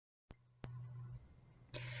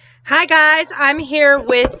Hi guys, I'm here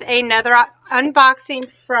with another unboxing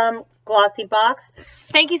from Glossybox.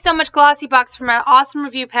 Thank you so much Glossybox for my awesome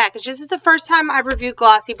review package. This is the first time I've reviewed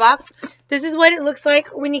Glossybox. This is what it looks like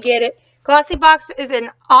when you get it. Glossybox is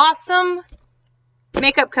an awesome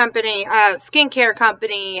makeup company, skincare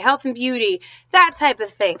company, health and beauty, that type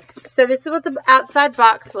of thing. So this is what the outside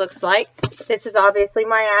box looks like. This is obviously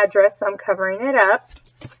my address, so I'm covering it up.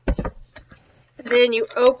 Then you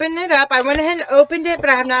open it up. I went ahead and opened it, but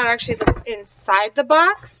I have not actually looked inside the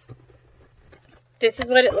box. This is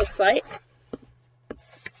what it looks like.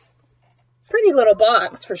 Pretty little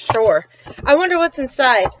box for sure. I wonder what's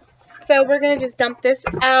inside. So we're going to just dump this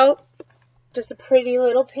out. Just a pretty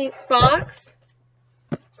little pink box.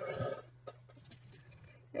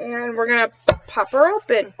 And we're going to pop her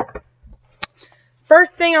open.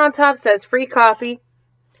 First thing on top says free coffee.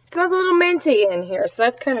 It smells a little minty in here, so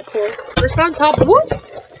that's kind of cool. First on top, whoop,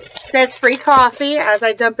 says free coffee as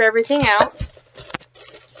I dump everything out.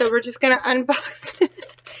 So we're just going to unbox it.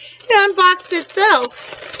 It unboxed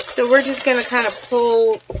itself. So we're just going to kind of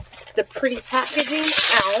pull the pretty packaging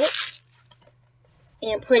out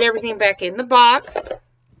and put everything back in the box.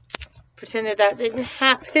 Pretend that that didn't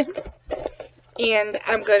happen. And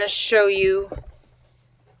I'm going to show you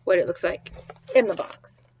what it looks like in the box.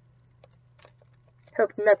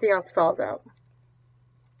 Hope nothing else falls out.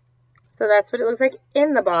 So that's what it looks like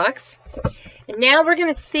in the box. And now we're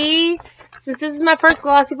going to see, since this is my first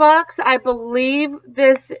Glossybox, I believe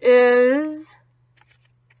this is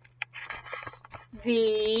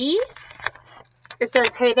it says,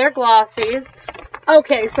 hey, they're glossies.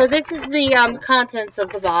 Okay, so this is the contents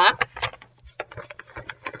of the box.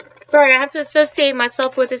 Sorry, I have to associate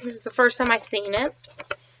myself with this. This is the first time I've seen it.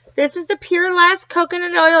 This is the Pure Last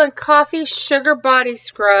Coconut Oil and Coffee Sugar Body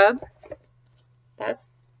Scrub. That's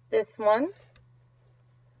this one.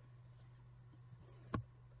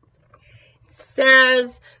 It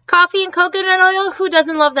says, coffee and coconut oil, who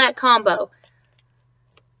doesn't love that combo?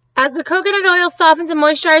 As the coconut oil softens and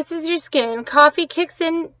moisturizes your skin, coffee kicks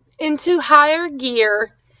into higher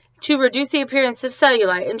gear to reduce the appearance of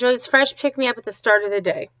cellulite. Enjoy this fresh pick-me-up at the start of the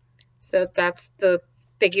day. So that's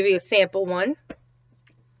they give you a sample one.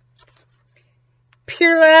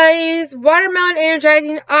 Pure Lays Watermelon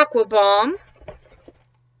Energizing Aqua Balm.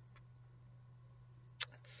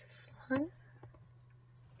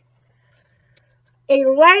 A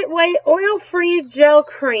lightweight oil-free gel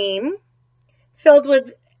cream filled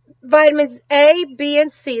with vitamins A, B, and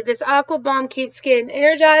C. This Aqua Balm keeps skin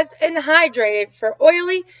energized and hydrated for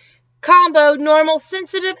oily, combo, normal,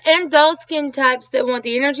 sensitive, and dull skin types that want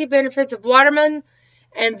the energy benefits of watermelon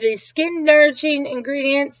and the skin-nourishing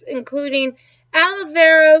ingredients, including aloe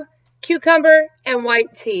vera, cucumber, and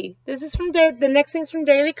white tea. This is from the next thing's from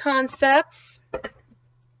Daily Concepts.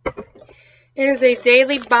 It is a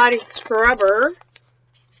daily body scrubber.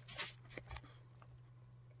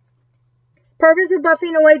 Perfect for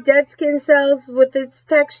buffing away dead skin cells with its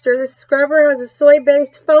texture. This scrubber has a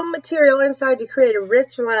soy-based foam material inside to create a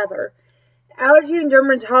rich lather. Allergy and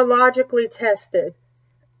dermatologically tested.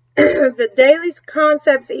 The Daily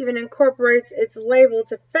Concepts even incorporates its label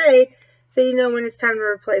to fade, so you know when it's time to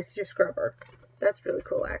replace your scrubber. That's really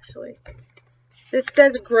cool, actually. This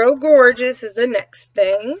says Grow Gorgeous is the next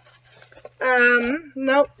thing.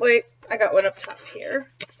 Nope, wait. I got one up top here.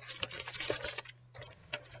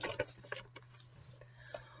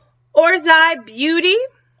 Orzai Beauty,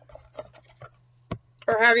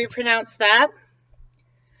 or however you pronounce that.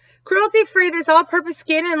 Cruelty-free, this all-purpose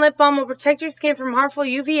skin and lip balm will protect your skin from harmful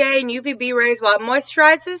UVA and UVB rays while it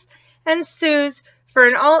moisturizes and soothes for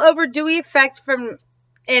an all-over dewy effect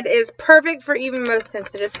and is perfect for even most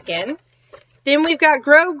sensitive skin. Then we've got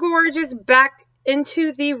Grow Gorgeous Back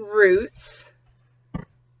into the Roots.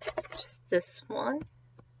 Just this one.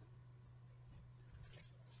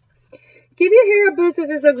 Give your hair a boost with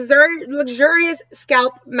this luxurious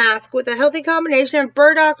scalp mask with a healthy combination of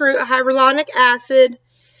burdock root, hyaluronic acid,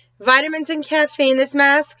 vitamins, and caffeine. This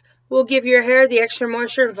mask will give your hair the extra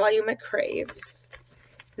moisture and volume it craves.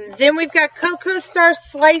 And then we've got Cocoa Star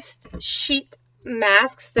Sliced Sheet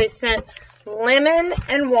Masks. They sent lemon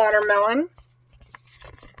and watermelon.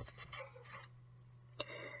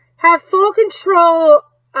 Have full control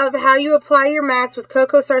of how you apply your mask with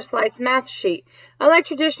Cocoa Star Sliced Mask Sheet. Unlike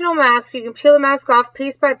traditional masks, you can peel the mask off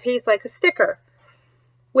piece by piece like a sticker.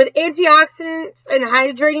 With antioxidants and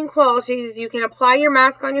hydrating qualities, you can apply your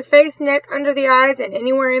mask on your face, neck, under the eyes, and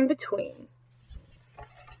anywhere in between.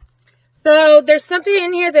 So there's something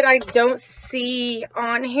in here that I don't see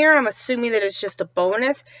on here. I'm assuming that it's just a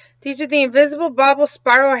bonus. These are the Invisible Bubble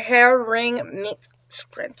Spiral Hair Ring Mix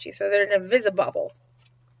Scrunchie. So they're an Invisibubble.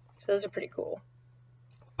 So those are pretty cool.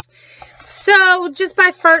 So, just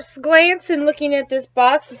by first glance and looking at this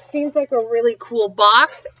box, it seems like a really cool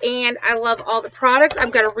box, and I love all the products. I'm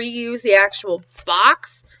going to reuse the actual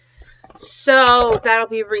box, so that'll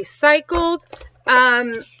be recycled.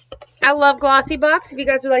 I love Glossybox. If you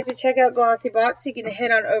guys would like to check out Glossybox, you can head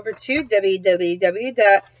on over to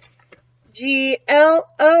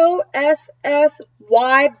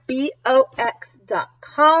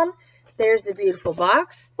www.glossybox.com. There's the beautiful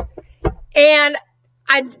box. And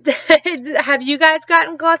have you guys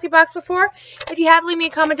gotten Glossybox before? If you have, leave me a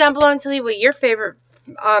comment down below and tell me what your favorite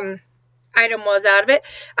item was out of it.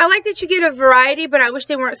 I like that you get a variety, but I wish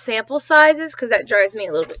they weren't sample sizes because that drives me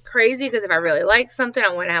a little bit crazy, because if I really like something,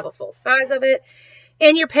 I want to have a full size of it.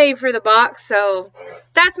 And you're paying for the box, so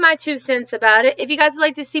that's my 2 cents about it. If you guys would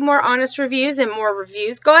like to see more honest reviews and more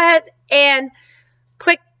reviews, go ahead and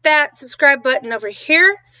click that subscribe button over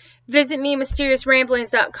here. Visit me at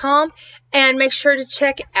mysteriousramblings.com and make sure to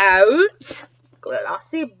check out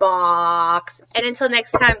Glossybox. And until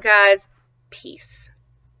next time, guys, peace.